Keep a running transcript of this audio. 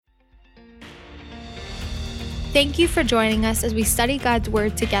Thank you for joining us as we study God's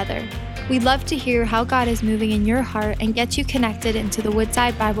Word together. We'd love to hear how God is moving in your heart and get you connected into the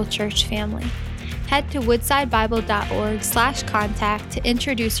Woodside Bible Church family. Head to woodsidebible.org/contact to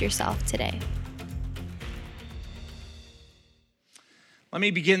introduce yourself today. Let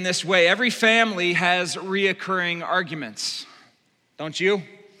me begin this way. Every family has reoccurring arguments, don't you?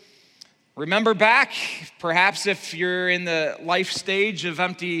 Remember back, perhaps if you're in the life stage of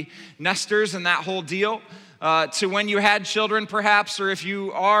empty nesters and that whole deal, to when you had children perhaps, or if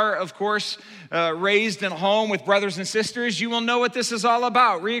you are, of course, raised in a home with brothers and sisters, you will know what this is all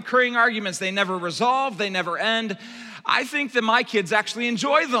about. Reoccurring arguments, they never resolve, they never end. I think that my kids actually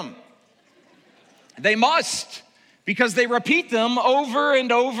enjoy them. They must, because they repeat them over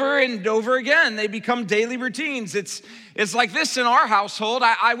and over and over again. They become daily routines. It's like this in our household.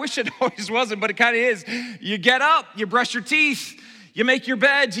 I wish it always wasn't, but it kind of is. You get up, you brush your teeth, you make your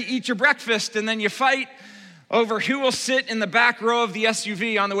bed, you eat your breakfast, and then you fight over who will sit in the back row of the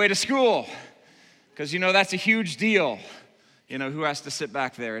SUV on the way to school. Because that's a huge deal. Who has to sit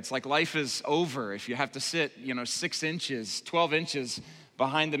back there? It's like life is over if you have to sit, 6 inches, 12 inches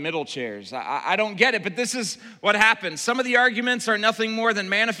behind the middle chairs. I don't get it, but this is what happens. Some of the arguments are nothing more than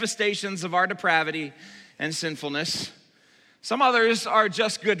manifestations of our depravity and sinfulness. Some others are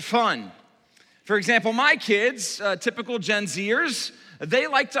just good fun. For example, my kids, typical Gen Zers, they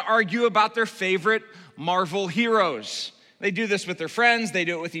like to argue about their favorite Marvel heroes. They do this with their friends, they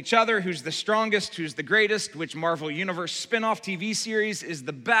do it with each other. Who's the strongest, who's the greatest, which Marvel Universe spin-off TV series is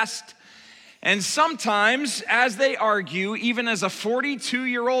the best. And sometimes, as they argue, even as a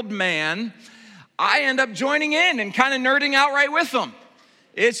 42-year-old man, I end up joining in and kind of nerding out right with them.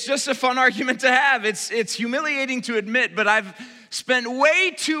 It's just a fun argument to have. It's humiliating to admit, but I've spent way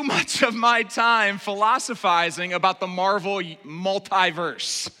too much of my time philosophizing about the Marvel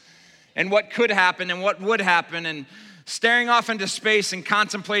multiverse and what could happen and what would happen, and staring off into space and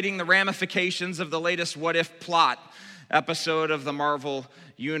contemplating the ramifications of the latest What If plot episode of the Marvel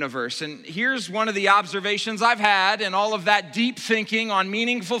Universe. And here's one of the observations I've had in all of that deep thinking on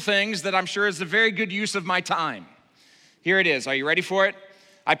meaningful things that I'm sure is a very good use of my time. Here it is. Are you ready for it?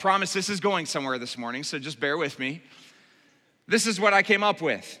 I promise this is going somewhere this morning, so just bear with me. This is what I came up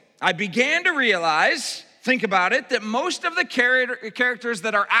with. I began to realize, think about it, that most of the characters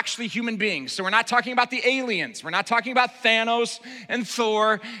that are actually human beings, so we're not talking about the aliens, we're not talking about Thanos and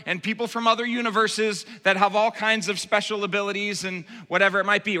Thor and people from other universes that have all kinds of special abilities and whatever it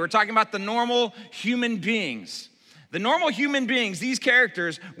might be. We're talking about the normal human beings. The normal human beings, these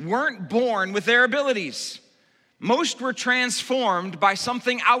characters, weren't born with their abilities. Most were transformed by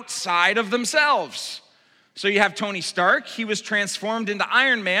something outside of themselves. So you have Tony Stark. He was transformed into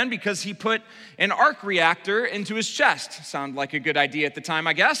Iron Man because he put an arc reactor into his chest. Sounded like a good idea at the time,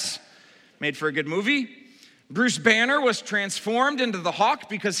 I guess. Made for a good movie. Bruce Banner was transformed into the Hawk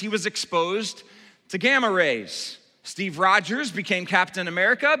because he was exposed to gamma rays. Steve Rogers became Captain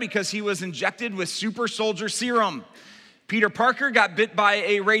America because he was injected with super soldier serum. Peter Parker got bit by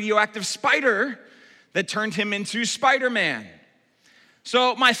a radioactive spider that turned him into Spider-Man.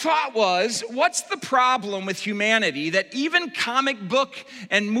 So my thought was, what's the problem with humanity that even comic book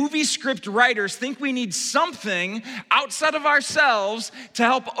and movie script writers think we need something outside of ourselves to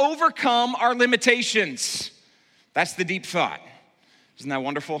help overcome our limitations? That's the deep thought. Isn't that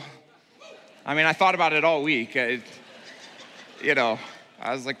wonderful? I thought about it all week. I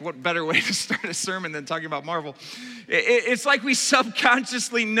was like, what better way to start a sermon than talking about Marvel? It's like we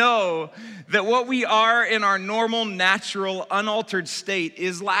subconsciously know that what we are in our normal, natural, unaltered state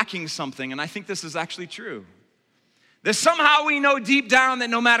is lacking something, and I think this is actually true. That somehow we know deep down that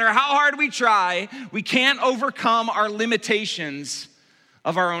no matter how hard we try, we can't overcome our limitations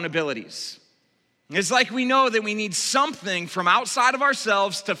of our own abilities. It's like we know that we need something from outside of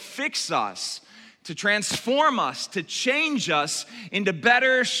ourselves to fix us, to transform us, to change us into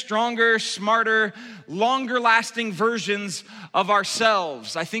better, stronger, smarter, longer-lasting versions of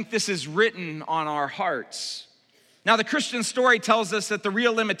ourselves. I think this is written on our hearts. Now, the Christian story tells us that the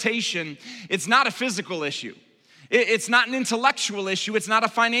real limitation, it's not a physical issue. It's not an intellectual issue. It's not a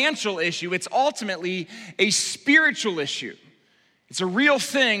financial issue. It's ultimately a spiritual issue. It's a real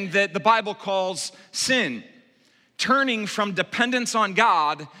thing that the Bible calls sin, turning from dependence on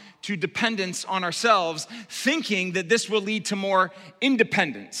God to dependence on ourselves, thinking that this will lead to more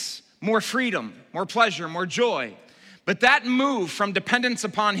independence, more freedom, more pleasure, more joy. But that move from dependence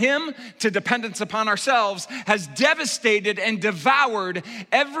upon Him to dependence upon ourselves has devastated and devoured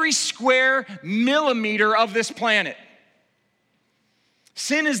every square millimeter of this planet.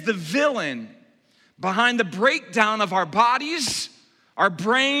 Sin is the villain behind the breakdown of our bodies, our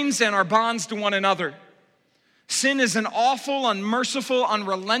brains, and our bonds to one another. Sin is an awful, unmerciful,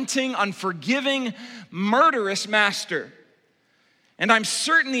 unrelenting, unforgiving, murderous master. And I'm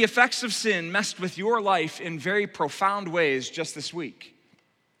certain the effects of sin messed with your life in very profound ways just this week,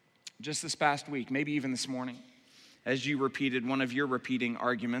 just this past week, maybe even this morning, as you repeated one of your repeating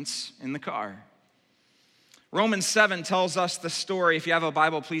arguments in the car. Romans 7 tells us the story. If you have a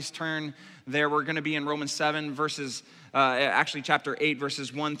Bible, please turn there. We're going to be in Romans 7 chapter 8,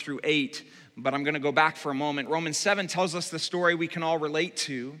 verses 1 through 8. But I'm going to go back for a moment. Romans 7 tells us the story we can all relate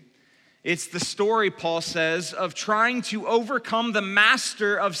to. It's the story, Paul says, of trying to overcome the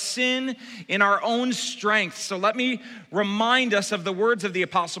master of sin in our own strength. So let me remind us of the words of the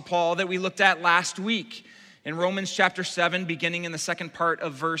Apostle Paul that we looked at last week in Romans chapter 7, beginning in the second part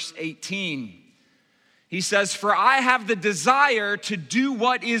of verse 18. He says, "For I have the desire to do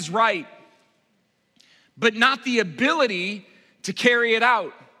what is right, but not the ability to carry it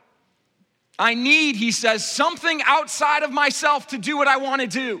out. I need," he says, "something outside of myself to do what I want to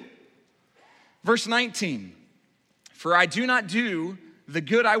do." Verse 19, "For I do not do the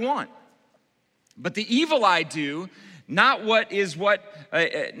good I want, but the evil I do, not want is what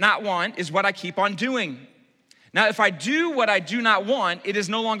I keep on doing. Now, if I do what I do not want, it is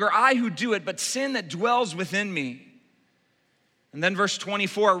no longer I who do it, but sin that dwells within me." And then verse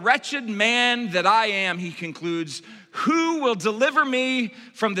 24, "Wretched man that I am," he concludes, "who will deliver me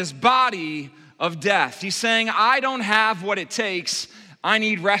from this body of death?" He's saying, I don't have what it takes. I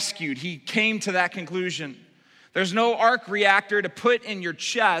need rescued. He came to that conclusion. There's no arc reactor to put in your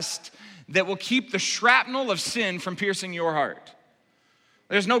chest that will keep the shrapnel of sin from piercing your heart.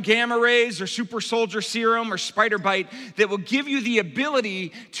 There's no gamma rays or super soldier serum or spider bite that will give you the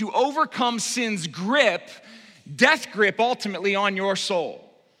ability to overcome sin's grip, death grip ultimately on your soul.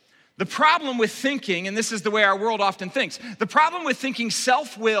 The problem with thinking, and this is the way our world often thinks, the problem with thinking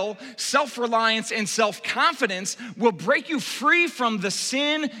self-will, self-reliance, and self-confidence will break you free from the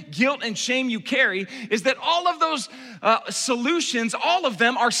sin, guilt, and shame you carry is that all of those solutions, all of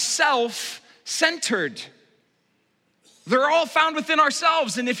them are self-centered. They're all found within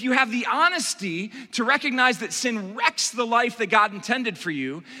ourselves, and if you have the honesty to recognize that sin wrecks the life that God intended for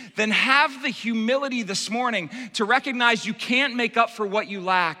you, then have the humility this morning to recognize you can't make up for what you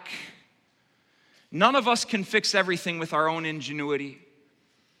lack. None of us can fix everything with our own ingenuity.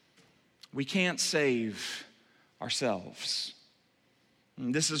 We can't save ourselves.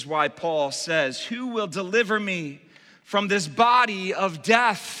 And this is why Paul says, "Who will deliver me from this body of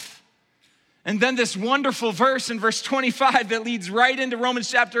death?" And then this wonderful verse in verse 25 that leads right into Romans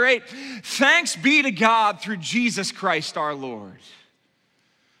chapter 8. "Thanks be to God through Jesus Christ our Lord."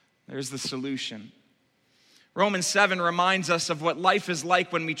 There's the solution. Romans 7 reminds us of what life is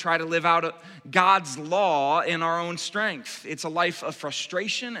like when we try to live out God's law in our own strength. It's a life of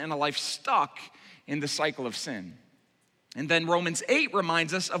frustration and a life stuck in the cycle of sin. And then Romans 8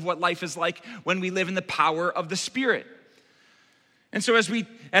 reminds us of what life is like when we live in the power of the Spirit. And so as we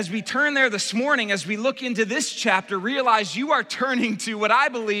turn there this morning, as we look into this chapter, realize you are turning to what I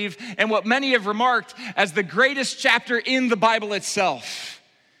believe and what many have remarked as the greatest chapter in the Bible itself.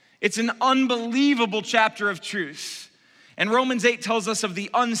 It's an unbelievable chapter of truth. And Romans 8 tells us of the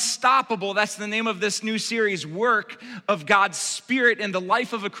unstoppable, that's the name of this new series, work of God's Spirit in the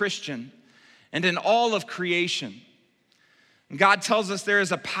life of a Christian and in all of creation. God tells us there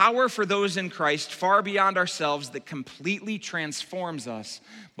is a power for those in Christ far beyond ourselves that completely transforms us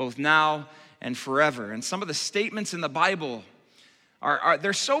both now and forever. And some of the statements in the Bible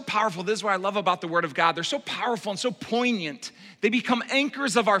they're so powerful. This is what I love about the Word of God. They're so powerful and so poignant. They become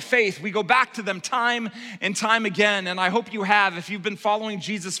anchors of our faith. We go back to them time and time again. And I hope you have, if you've been following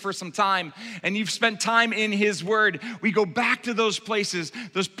Jesus for some time and you've spent time in His Word, we go back to those places,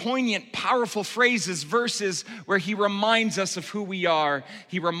 those poignant, powerful phrases, verses where He reminds us of who we are.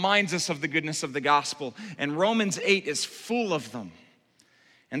 He reminds us of the goodness of the gospel. And Romans 8 is full of them.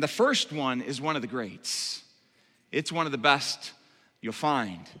 And the first one is one of the greats. It's one of the best you'll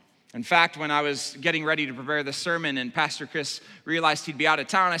find. In fact, when I was getting ready to prepare the sermon and Pastor Chris realized he'd be out of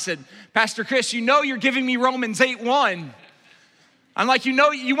town, I said, "Pastor Chris, you know you're giving me Romans 8:1. I'm like, you know,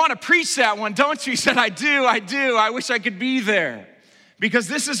 you want to preach that one, don't you?" He said, I do. I wish I could be there. Because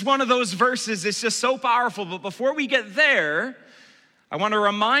this is one of those verses, it's just so powerful. But before we get there, I want to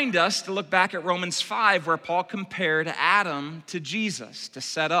remind us to look back at Romans 5, where Paul compared Adam to Jesus to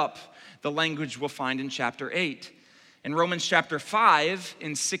set up the language we'll find in chapter 8. In Romans chapter 5,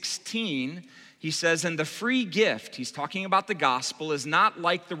 in 16, he says, "And the free gift," he's talking about the gospel, "is not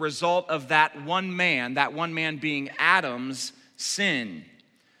like the result of that one man being Adam's sin.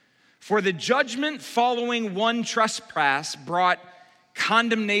 For the judgment following one trespass brought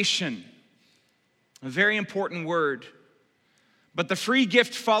condemnation. A very important word. But the free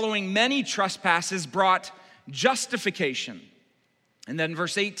gift following many trespasses brought justification. And then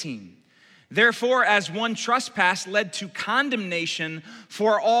verse 18. Therefore, as one trespass led to condemnation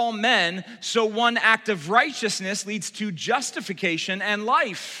for all men, so one act of righteousness leads to justification and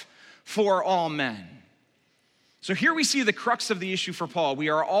life for all men. So here we see the crux of the issue for Paul. We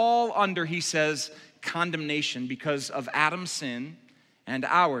are all under, he says, condemnation because of Adam's sin and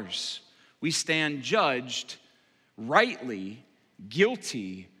ours. We stand judged rightly,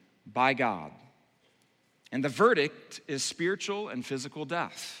 guilty by God. And the verdict is spiritual and physical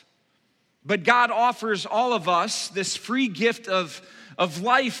death. But God offers all of us this free gift of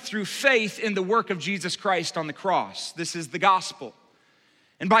life through faith in the work of Jesus Christ on the cross. This is the gospel.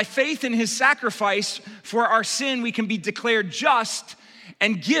 And by faith in his sacrifice for our sin, we can be declared just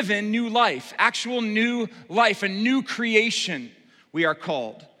and given new life, actual new life, a new creation, we are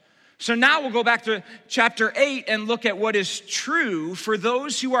called. So now we'll go back to chapter 8 and look at what is true for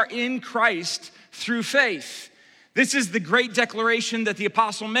those who are in Christ through faith. This is the great declaration that the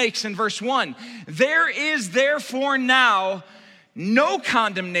apostle makes in verse 1. There is therefore now no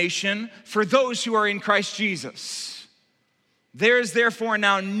condemnation for those who are in Christ Jesus. There is therefore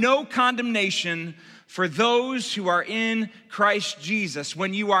now no condemnation for those who are in Christ Jesus.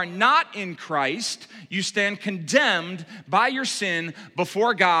 When you are not in Christ, you stand condemned by your sin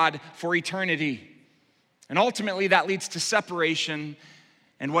before God for eternity. And ultimately that leads to separation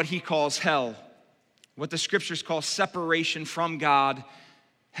and what he calls hell. What the scriptures call separation from God,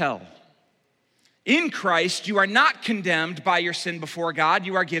 hell. In Christ, you are not condemned by your sin before God.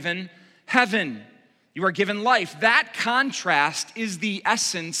 You are given heaven. You are given life. That contrast is the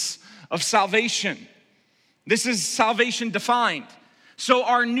essence of salvation. This is salvation defined. So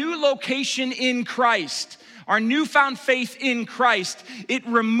our new location in Christ, our newfound faith in Christ, it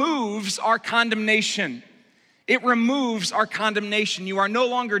removes our condemnation. It removes our condemnation. You are no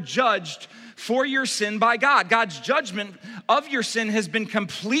longer judged for your sin by God. God's judgment of your sin has been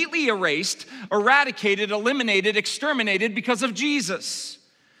completely erased, eradicated, eliminated, exterminated because of Jesus.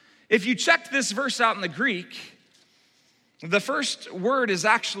 If you check this verse out in the Greek, the first word is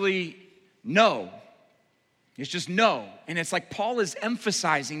actually no. It's just no. And it's like Paul is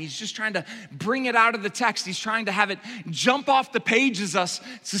emphasizing. He's just trying to bring it out of the text. He's trying to have it jump off the pages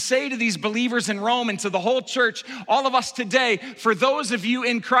to say to these believers in Rome and to the whole church, all of us today, for those of you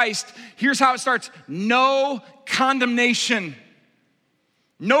in Christ, here's how it starts. No condemnation.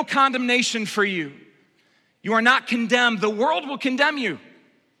 No condemnation for you. You are not condemned. The world will condemn you.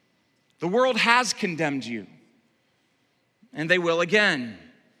 The world has condemned you. And they will again.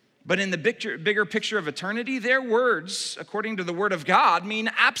 But in the bigger picture of eternity, their words, according to the word of God, mean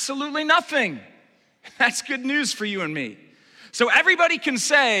absolutely nothing. That's good news for you and me. So everybody can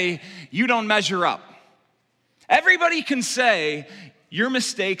say, you don't measure up. Everybody can say, your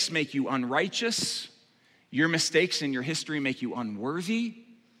mistakes make you unrighteous. Your mistakes in your history make you unworthy,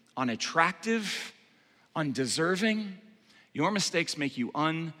 unattractive, undeserving. Your mistakes make you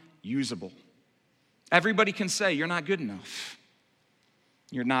unusable. Everybody can say, you're not good enough.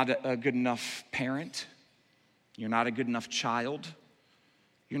 You're not a good enough parent. You're not a good enough child.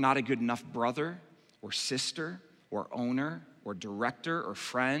 You're not a good enough brother or sister or owner or director or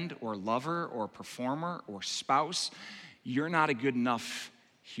friend or lover or performer or spouse. You're not a good enough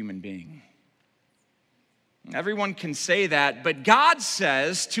human being. Everyone can say that, but God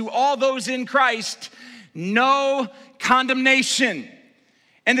says to all those in Christ, no condemnation.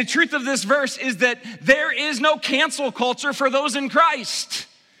 And the truth of this verse is that there is no cancel culture for those in Christ.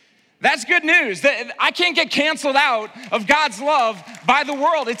 That's good news. I can't get canceled out of God's love by the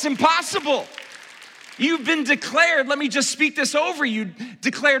world. It's impossible. You've been declared, let me just speak this over you,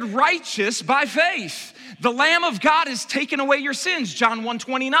 declared righteous by faith. The Lamb of God has taken away your sins, John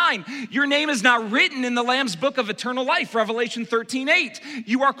 1:29. Your name is now written in the Lamb's book of eternal life, Revelation 13:8.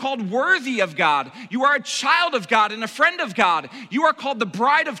 You are called worthy of God. You are a child of God and a friend of God. You are called the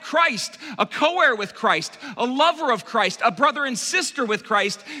bride of Christ, a co-heir with Christ, a lover of Christ, a brother and sister with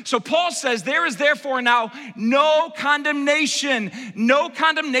Christ. So Paul says, there is therefore now no condemnation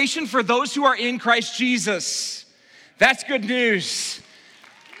for those who are in Christ Jesus. That's good news.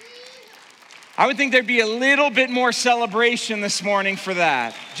 I would think there'd be a little bit more celebration this morning for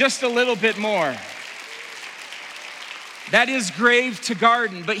that. Just a little bit more. That is grave to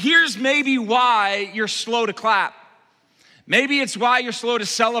garden. But here's maybe why you're slow to clap. Maybe it's why you're slow to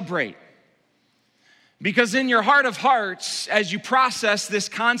celebrate. Because in your heart of hearts, as you process this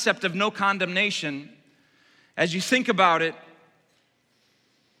concept of no condemnation, as you think about it,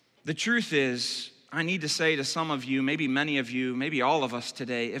 the truth is, I need to say to some of you, maybe many of you, maybe all of us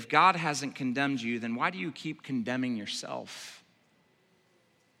today, if God hasn't condemned you, then why do you keep condemning yourself?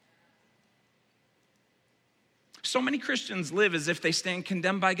 So many Christians live as if they stand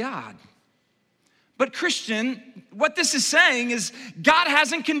condemned by God. But Christian, what this is saying is God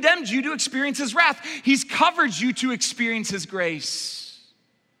hasn't condemned you to experience his wrath. He's covered you to experience his grace.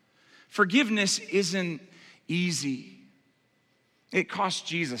 Forgiveness isn't easy. It cost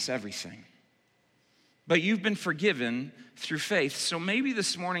Jesus everything. But you've been forgiven through faith. So maybe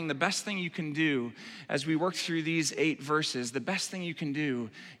this morning, the best thing you can do as we work through these 8 verses, the best thing you can do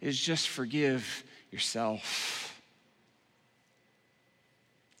is just forgive yourself.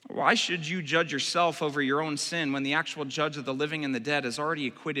 Why should you judge yourself over your own sin when the actual judge of the living and the dead has already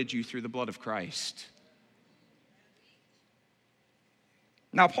acquitted you through the blood of Christ?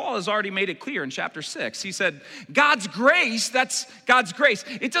 Now, Paul has already made it clear in chapter 6. He said, God's grace, that's God's grace.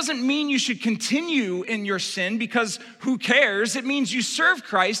 It doesn't mean you should continue in your sin because who cares? It means you serve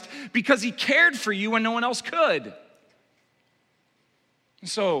Christ because he cared for you when no one else could.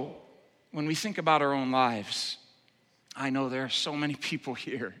 So, when we think about our own lives, I know there are so many people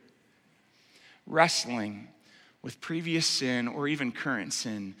here wrestling with previous sin or even current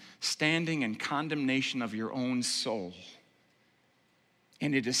sin, standing in condemnation of your own soul.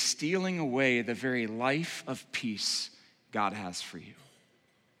 And it is stealing away the very life of peace God has for you.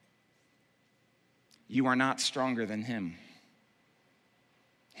 You are not stronger than him.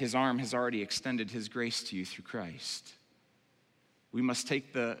 His arm has already extended his grace to you through Christ. We must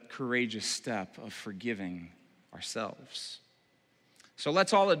take the courageous step of forgiving ourselves. So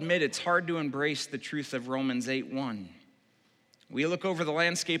let's all admit it's hard to embrace the truth of Romans 8:1. We look over the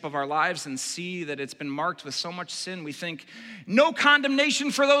landscape of our lives and see that it's been marked with so much sin. We think, no condemnation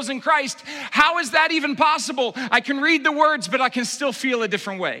for those in Christ. How is that even possible? I can read the words, but I can still feel a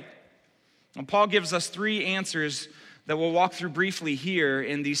different way. And Paul gives us 3 answers that we'll walk through briefly here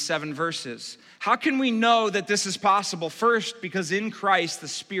in these 7 verses. How can we know that this is possible? First, because in Christ the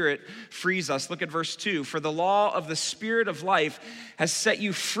Spirit frees us. Look at verse 2. For the law of the Spirit of life has set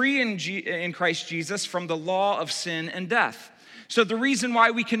you free in Christ Jesus from the law of sin and death. So the reason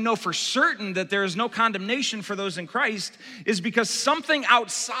why we can know for certain that there is no condemnation for those in Christ is because something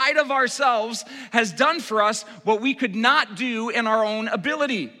outside of ourselves has done for us what we could not do in our own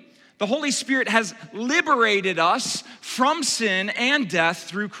ability. The Holy Spirit has liberated us from sin and death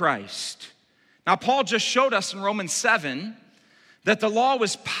through Christ. Now, Paul just showed us in Romans 7 that the law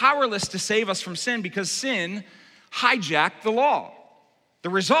was powerless to save us from sin because sin hijacked the law. The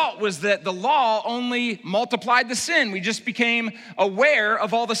result was that the law only multiplied the sin. We just became aware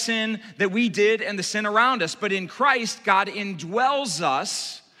of all the sin that we did and the sin around us. But in Christ, God indwells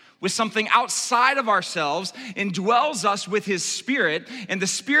us with something outside of ourselves, indwells us with his Spirit, and the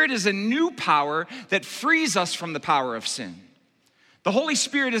Spirit is a new power that frees us from the power of sin. The Holy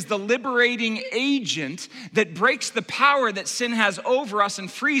Spirit is the liberating agent that breaks the power that sin has over us and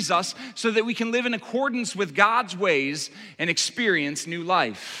frees us so that we can live in accordance with God's ways and experience new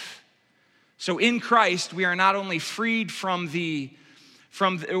life. So in Christ, we are not only freed from the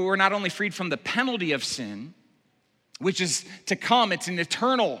penalty of sin, which is to come. It's an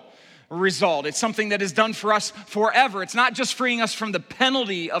eternal result. It's something that is done for us forever. It's not just freeing us from the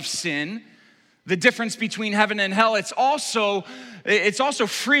penalty of sin, the difference between heaven and hell. It's also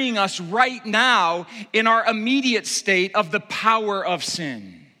freeing us right now in our immediate state of the power of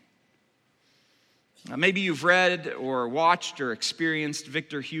sin. Now, maybe you've read or watched or experienced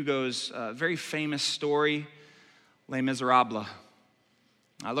Victor Hugo's very famous story, Les Miserables.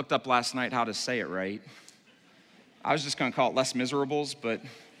 I looked up last night how to say it right. I was just going to call it Les Miserables, but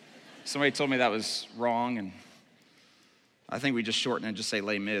somebody told me that was wrong, and I think we just shorten it and just say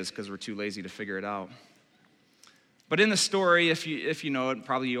Les Mis because we're too lazy to figure it out. But in the story, if you know it,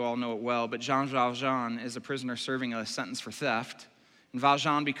 probably you all know it well, but Jean Valjean is a prisoner serving a sentence for theft. And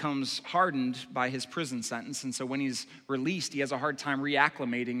Valjean becomes hardened by his prison sentence. And so when he's released, he has a hard time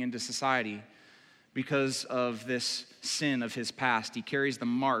reacclimating into society because of this sin of his past. He carries the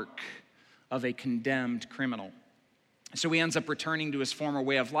mark of a condemned criminal. So he ends up returning to his former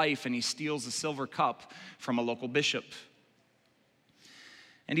way of life, and he steals a silver cup from a local bishop.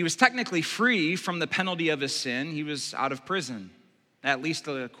 And he was technically free from the penalty of his sin. He was out of prison, at least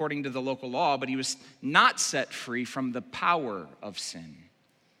according to the local law, but he was not set free from the power of sin.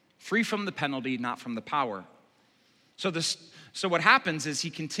 Free from the penalty, not from the power. So what happens is he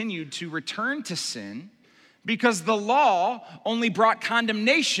continued to return to sin because the law only brought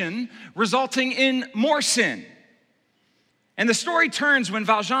condemnation, resulting in more sin. And the story turns when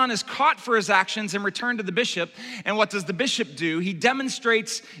Valjean is caught for his actions and returned to the bishop. And what does the bishop do? He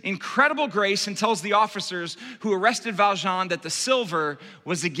demonstrates incredible grace and tells the officers who arrested Valjean that the silver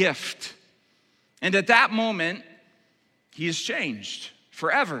was a gift. And at that moment, he is changed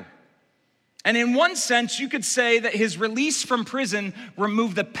forever. And in one sense, you could say that his release from prison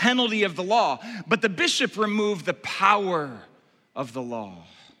removed the penalty of the law, but the bishop removed the power of the law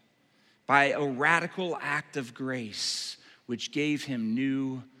by a radical act of grace, which gave him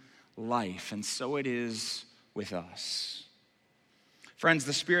new life. And so it is with us. Friends,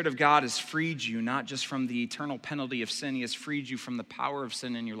 the Spirit of God has freed you not just from the eternal penalty of sin, he has freed you from the power of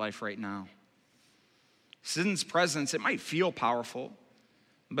sin in your life right now. Sin's presence, it might feel powerful,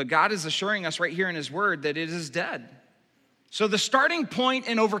 but God is assuring us right here in his word that it is dead. So the starting point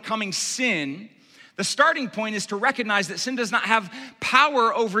in overcoming sin, the starting point is to recognize that sin does not have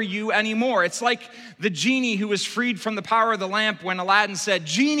power over you anymore. It's like the genie who was freed from the power of the lamp when Aladdin said,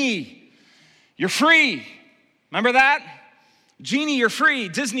 "Genie, you're free." Remember that? "Genie, you're free."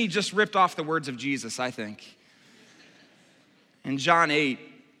 Disney just ripped off the words of Jesus, I think. In John 8,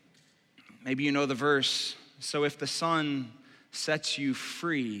 maybe you know the verse, "So if the Son sets you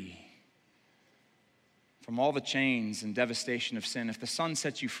free from all the chains and devastation of sin, if the Son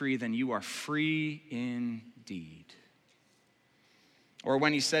sets you free, then you are free indeed." Or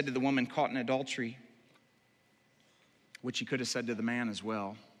when he said to the woman caught in adultery, which he could have said to the man as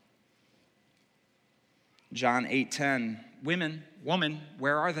well. John 8:10, woman,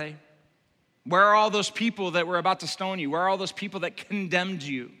 where are they? Where are all those people that were about to stone you? Where are all those people that condemned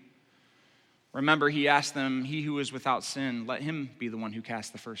you? Remember, he asked them, "He who is without sin, let him be the one who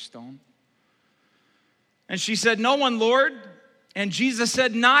cast the first stone." And she said, "No one, Lord." And Jesus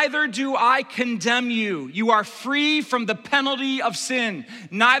said, "Neither do I condemn you. You are free from the penalty of sin.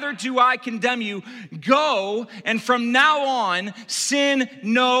 Neither do I condemn you. Go, and from now on, sin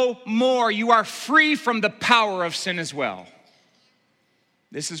no more." You are free from the power of sin as well.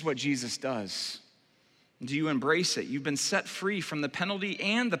 This is what Jesus does. Do you embrace it? You've been set free from the penalty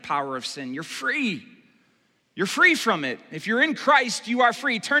and the power of sin. You're free. You're free from it. If you're in Christ, you are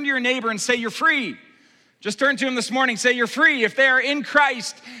free. Turn to your neighbor and say, "You're free." Just turn to him this morning, say, "You're free." If they are in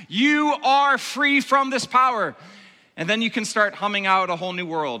Christ, you are free from this power. And then you can start humming out a whole new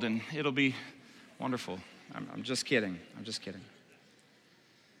world and it'll be wonderful. I'm just kidding.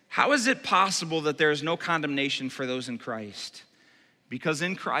 How is it possible that there is no condemnation for those in Christ? Because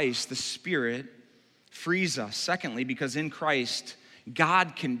in Christ, the Spirit frees us. Secondly, because in Christ,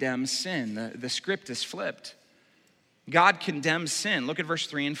 God condemns sin. The script is flipped. God condemns sin. Look at verse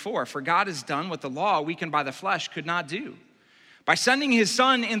 3 and 4. "For God has done what the law, weakened by the flesh, could not do. By sending his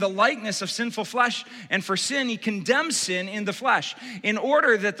Son in the likeness of sinful flesh, and for sin, he condemns sin in the flesh, in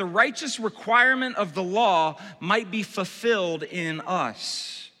order that the righteous requirement of the law might be fulfilled in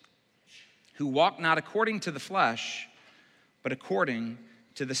us, who walk not according to the flesh, but according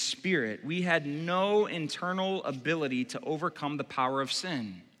to the Spirit." We had no internal ability to overcome the power of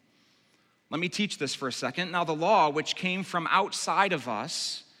sin. Let me teach this for a second. Now, the law, which came from outside of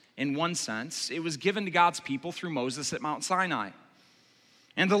us, in one sense, it was given to God's people through Moses at Mount Sinai.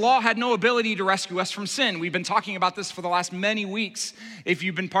 And the law had no ability to rescue us from sin. We've been talking about this for the last many weeks, if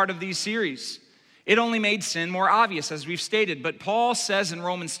you've been part of these series. It only made sin more obvious, as we've stated. But Paul says in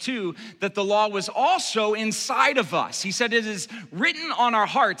Romans 2 that the law was also inside of us. He said it is written on our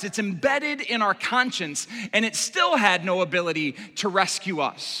hearts, it's embedded in our conscience, and it still had no ability to rescue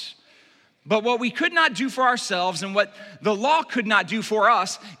us. But what we could not do for ourselves and what the law could not do for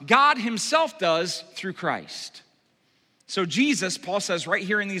us, God himself does through Christ. So Jesus, Paul says right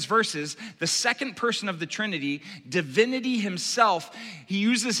here in these verses, the second person of the Trinity, divinity himself, he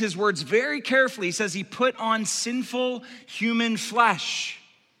uses his words very carefully. He says he put on sinful human flesh.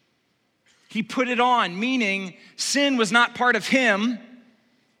 He put it on, meaning sin was not part of him.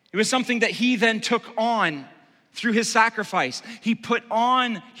 It was something that he then took on through his sacrifice. He put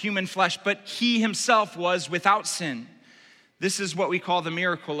on human flesh, but he himself was without sin. This is what we call the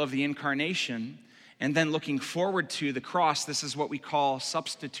miracle of the incarnation. And then looking forward to the cross, this is what we call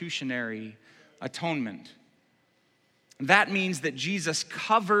substitutionary atonement. That means that Jesus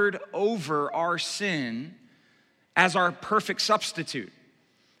covered over our sin as our perfect substitute.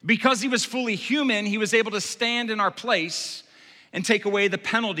 Because he was fully human, he was able to stand in our place and take away the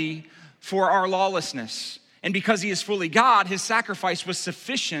penalty for our lawlessness. And because he is fully God, his sacrifice was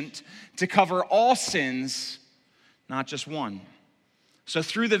sufficient to cover all sins, not just one. So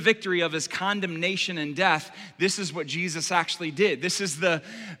through the victory of his condemnation and death, this is what Jesus actually did. This is the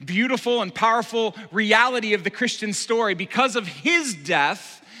beautiful and powerful reality of the Christian story. Because of his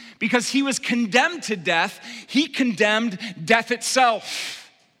death, because he was condemned to death, he condemned death itself.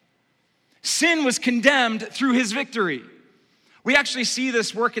 Sin was condemned through his victory. We actually see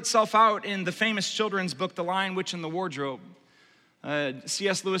this work itself out in the famous children's book, The Lion, Witch, and the Wardrobe.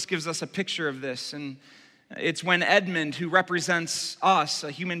 C.S. Lewis gives us a picture of this, and it's when Edmund, who represents us,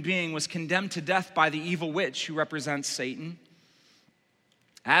 a human being, was condemned to death by the evil witch, who represents Satan.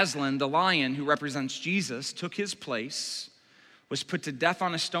 Aslan, the lion, who represents Jesus, took his place, was put to death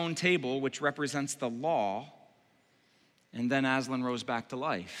on a stone table, which represents the law, and then Aslan rose back to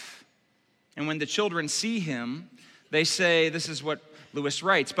life. And when the children see him, they say, this is what Lewis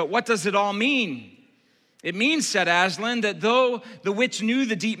writes, "But what does it all mean?" "It means," said Aslan, "that though the witch knew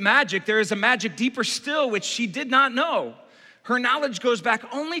the deep magic, there is a magic deeper still which she did not know. Her knowledge goes back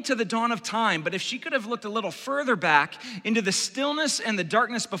only to the dawn of time, but if she could have looked a little further back into the stillness and the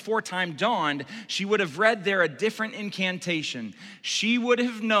darkness before time dawned, she would have read there a different incantation. She would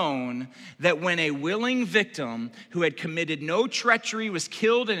have known that when a willing victim who had committed no treachery was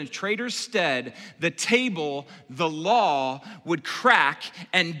killed in a traitor's stead, the table, the law, would crack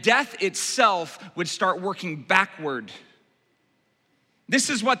and death itself would start working backward." This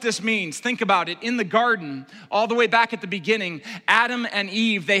is what this means. Think about it. In the garden, all the way back at the beginning, Adam and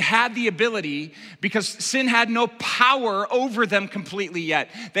Eve, they had the ability, because sin had no power over them completely yet.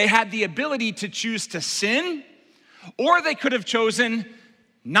 They had the ability to choose to sin, or they could have chosen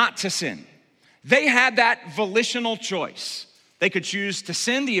not to sin. They had that volitional choice. They could choose to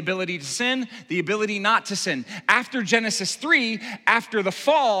sin, the ability to sin, the ability not to sin. After Genesis 3, after the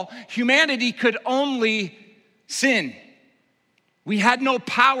fall, humanity could only sin. We had no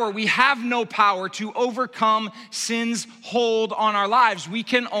power, we have no power to overcome sin's hold on our lives. We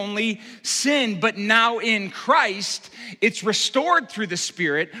can only sin, but now in Christ, it's restored through the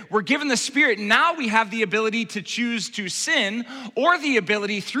Spirit. We're given the Spirit. Now we have the ability to choose to sin, or the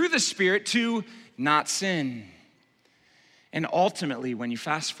ability through the Spirit to not sin. And ultimately, when you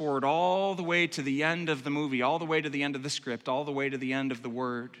fast forward all the way to the end of the movie, all the way to the end of the script, all the way to the end of the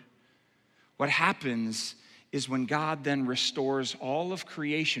word, what happens is when God then restores all of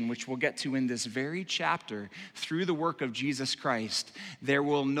creation, which we'll get to in this very chapter, through the work of Jesus Christ, there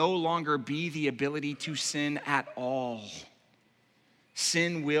will no longer be the ability to sin at all.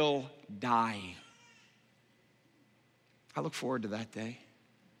 Sin will die. I look forward to that day.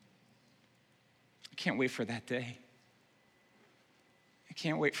 I can't wait for that day. I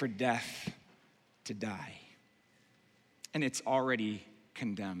can't wait for death to die. And it's already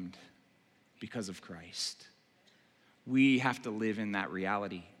condemned because of Christ. We have to live in that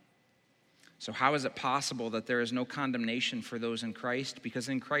reality. So how is it possible that there is no condemnation for those in Christ? Because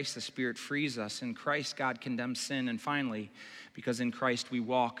in Christ the Spirit frees us. In Christ God condemns sin. And finally, because in Christ we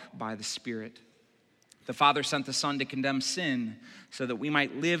walk by the Spirit. The Father sent the Son to condemn sin so that we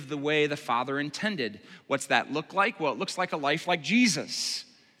might live the way the Father intended. What's that look like? Well, it looks like a life like Jesus.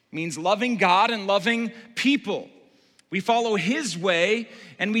 It means loving God and loving people. We follow his way,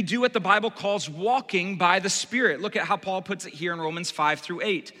 and we do what the Bible calls walking by the Spirit. Look at how Paul puts it here in Romans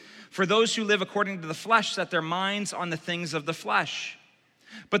 5-8. For those who live according to the flesh set their minds on the things of the flesh.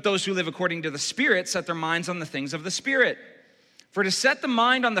 But those who live according to the Spirit set their minds on the things of the Spirit. For to set the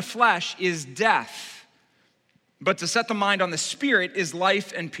mind on the flesh is death, but to set the mind on the Spirit is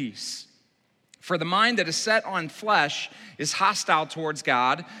life and peace. For the mind that is set on flesh is hostile towards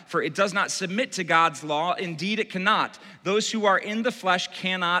God, for it does not submit to God's law. Indeed, it cannot. Those who are in the flesh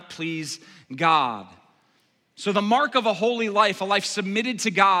cannot please God. So the mark of a holy life, a life submitted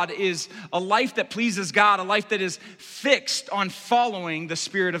to God, is a life that pleases God, a life that is fixed on following the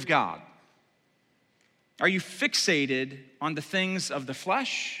Spirit of God. Are you fixated on the things of the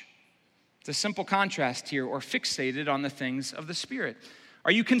flesh? It's a simple contrast here, or fixated on the things of the Spirit.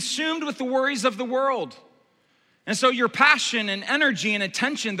 Are you consumed with the worries of the world? And so your passion and energy and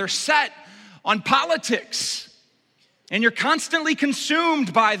attention, they're set on politics, and you're constantly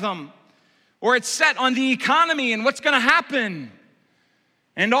consumed by them. Or it's set on the economy and what's gonna happen,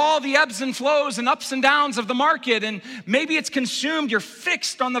 and all the ebbs and flows and ups and downs of the market, and maybe it's consumed, you're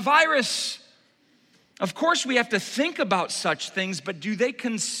fixed on the virus. Of course, we have to think about such things, but do they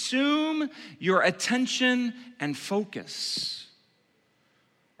consume your attention and focus?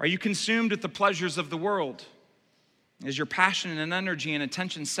 Are you consumed with the pleasures of the world? Is your passion and energy and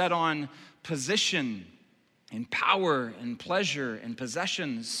attention set on position and power and pleasure and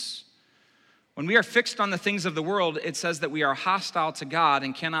possessions? When we are fixed on the things of the world, it says that we are hostile to God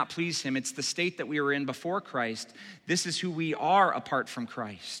and cannot please him. It's the state that we were in before Christ. This is who we are apart from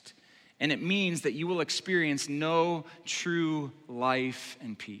Christ. And it means that you will experience no true life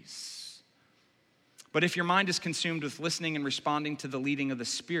and peace. But if your mind is consumed with listening and responding to the leading of the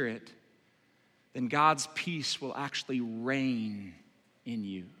Spirit, then God's peace will actually reign in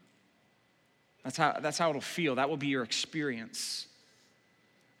you. That's how it'll feel. That will be your experience.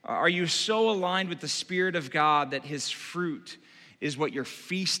 Are you so aligned with the Spirit of God that his fruit is what you're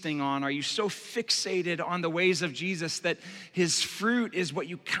feasting on? Are you so fixated on the ways of Jesus that his fruit is what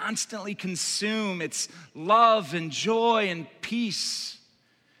you constantly consume? It's love and joy and peace,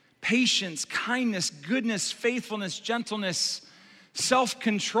 patience, kindness, goodness, faithfulness, gentleness,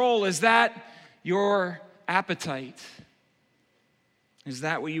 self-control. Is that your appetite? Is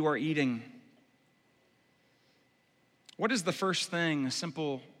that what you are eating? What is the first thing, a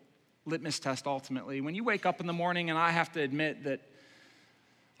simple litmus test ultimately? When you wake up in the morning, and I have to admit that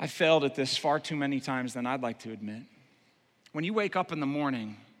I failed at this far too many times than I'd like to admit. When you wake up in the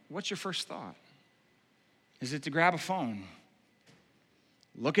morning, what's your first thought? Is it to grab a phone?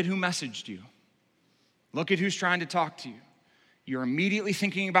 Look at who messaged you. Look at who's trying to talk to you. You're immediately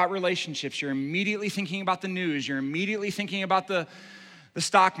thinking about relationships. You're immediately thinking about the news. You're immediately thinking about the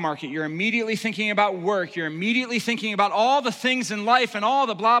stock market. You're immediately thinking about work. You're immediately thinking about all the things in life and all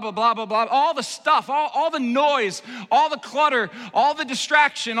the blah, blah, blah, blah, blah, all the stuff, all the noise, all the clutter, all the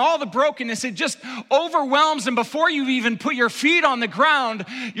distraction, all the brokenness. It just overwhelms, and before you even put your feet on the ground,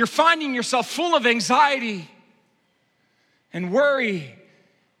 you're finding yourself full of anxiety and worry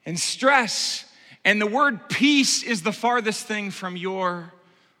and stress. And the word peace is the farthest thing from your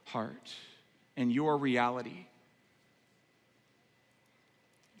heart and your reality.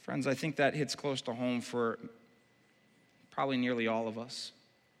 Friends, I think that hits close to home for probably nearly all of us.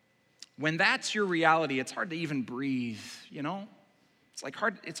 When that's your reality, it's hard to even breathe, you know? It's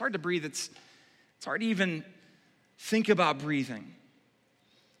hard to breathe. It's hard to even think about breathing.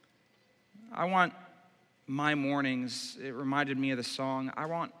 I want my mornings, it reminded me of the song, I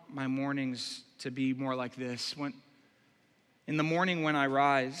want my mornings to be more like this. In the morning when I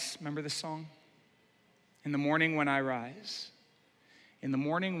rise, remember this song? In the morning when I rise. In the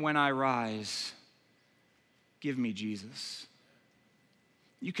morning when I rise, give me Jesus.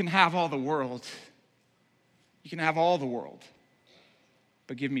 You can have all the world. You can have all the world,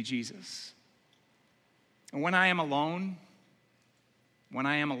 but give me Jesus. And when I am alone,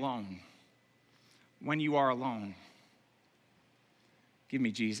 when you are alone, give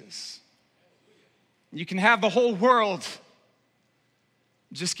me Jesus. You can have the whole world,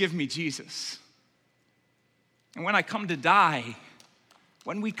 just give me Jesus. And when I come to die,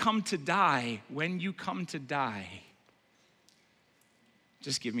 when you come to die,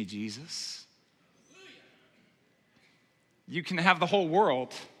 just give me Jesus. You can have the whole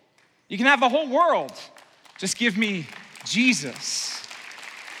world. You can have the whole world. Just give me Jesus.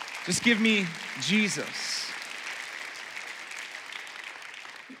 Just give me Jesus.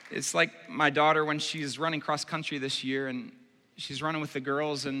 It's like my daughter when she's running cross country this year, and she's running with the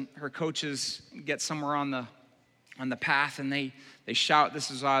girls, and her coaches get somewhere on the path, and they shout.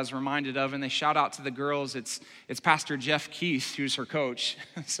 This is what I was reminded of, and they shout out to the girls. It's Pastor Jeff Keith, who's her coach.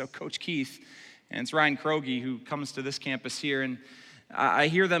 So Coach Keith, and it's Ryan Kroge, who comes to this campus here, and I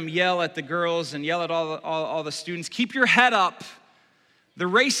hear them yell at the girls and yell at all the students, keep your head up. The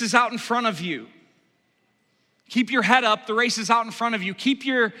race is out in front of you. Keep your head up. The race is out in front of you. Keep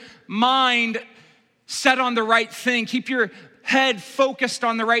your mind set on the right thing. Keep your head focused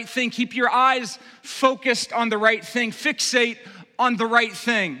on the right thing. Keep your eyes focused on the right thing. Fixate on the right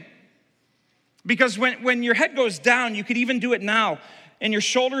thing. Because when your head goes down, you could even do it now, and your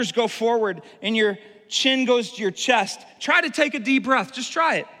shoulders go forward, and your chin goes to your chest. Try to take a deep breath. Just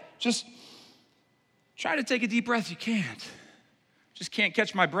try it. Just try to take a deep breath. You can't. Just can't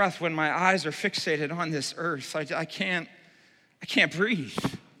catch my breath when my eyes are fixated on this earth. I can't breathe.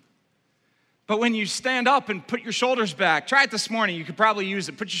 But when you stand up and put your shoulders back, try it this morning. You could probably use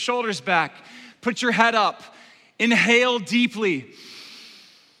it. Put your shoulders back. Put your head up. Inhale deeply.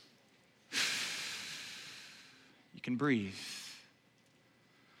 You can breathe.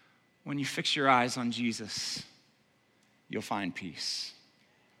 When you fix your eyes on Jesus, you'll find peace.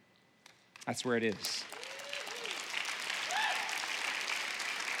 That's where it is.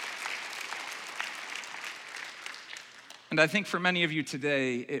 And I think for many of you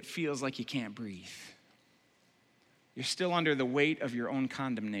today, it feels like you can't breathe. You're still under the weight of your own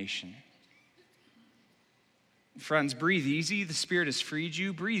condemnation. Friends, breathe easy. The Spirit has freed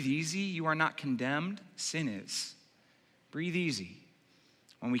you. Breathe easy. You are not condemned. Sin is. Breathe easy.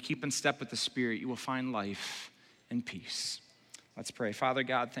 When we keep in step with the Spirit, you will find life and peace. Let's pray. Father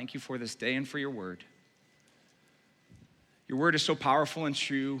God, thank you for this day and for your word. Your word is so powerful and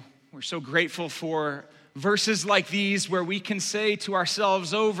true. We're so grateful for verses like these where we can say to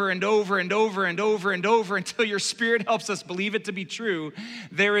ourselves over and over and over and over and over until your Spirit helps us believe it to be true,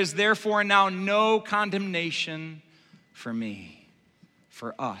 there is therefore now no condemnation for me,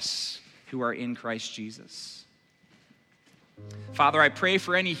 for us who are in Christ Jesus. Father, I pray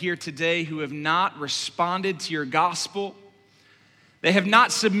for any here today who have not responded to your gospel. They have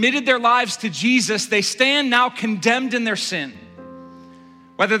not submitted their lives to Jesus. They stand now condemned in their sin.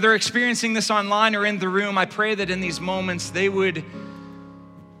 Whether they're experiencing this online or in the room, I pray that in these moments they would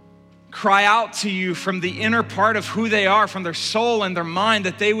cry out to you from the inner part of who they are, from their soul and their mind,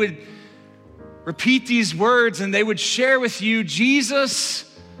 that they would repeat these words and they would share with you,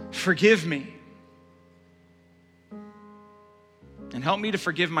 Jesus, forgive me. And help me to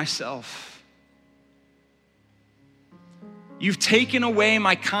forgive myself. You've taken away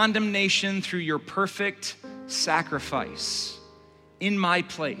my condemnation through your perfect sacrifice. In my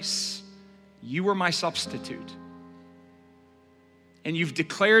place, you were my substitute. And you've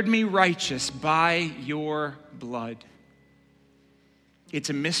declared me righteous by your blood. It's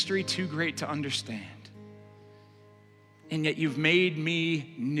a mystery too great to understand. And yet you've made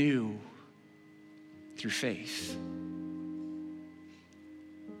me new through faith.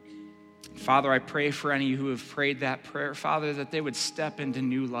 Father, I pray for any who have prayed that prayer, Father, that they would step into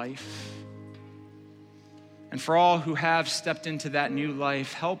new life. And for all who have stepped into that new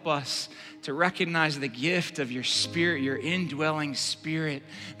life, help us to recognize the gift of your Spirit, your indwelling Spirit,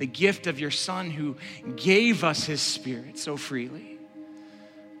 the gift of your Son who gave us his Spirit so freely.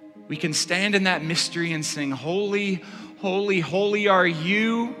 We can stand in that mystery and sing, holy, holy, holy are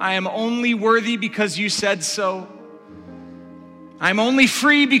you. I am only worthy because you said so. I'm only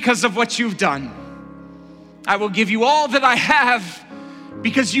free because of what you've done. I will give you all that I have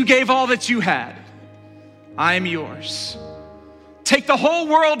because you gave all that you had. I am yours. Take the whole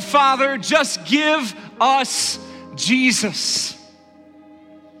world, Father, just give us Jesus.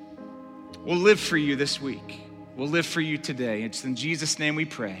 We'll live for you this week. We'll live for you today. It's in Jesus' name we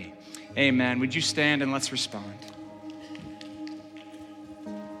pray. Amen. Would you stand and let's respond?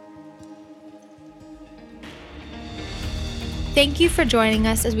 Thank you for joining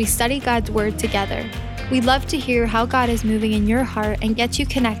us as we study God's Word together. We'd love to hear how God is moving in your heart and get you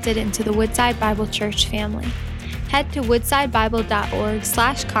connected into the Woodside Bible Church family. Head to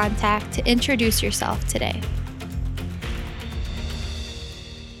woodsidebible.org/contact to introduce yourself today.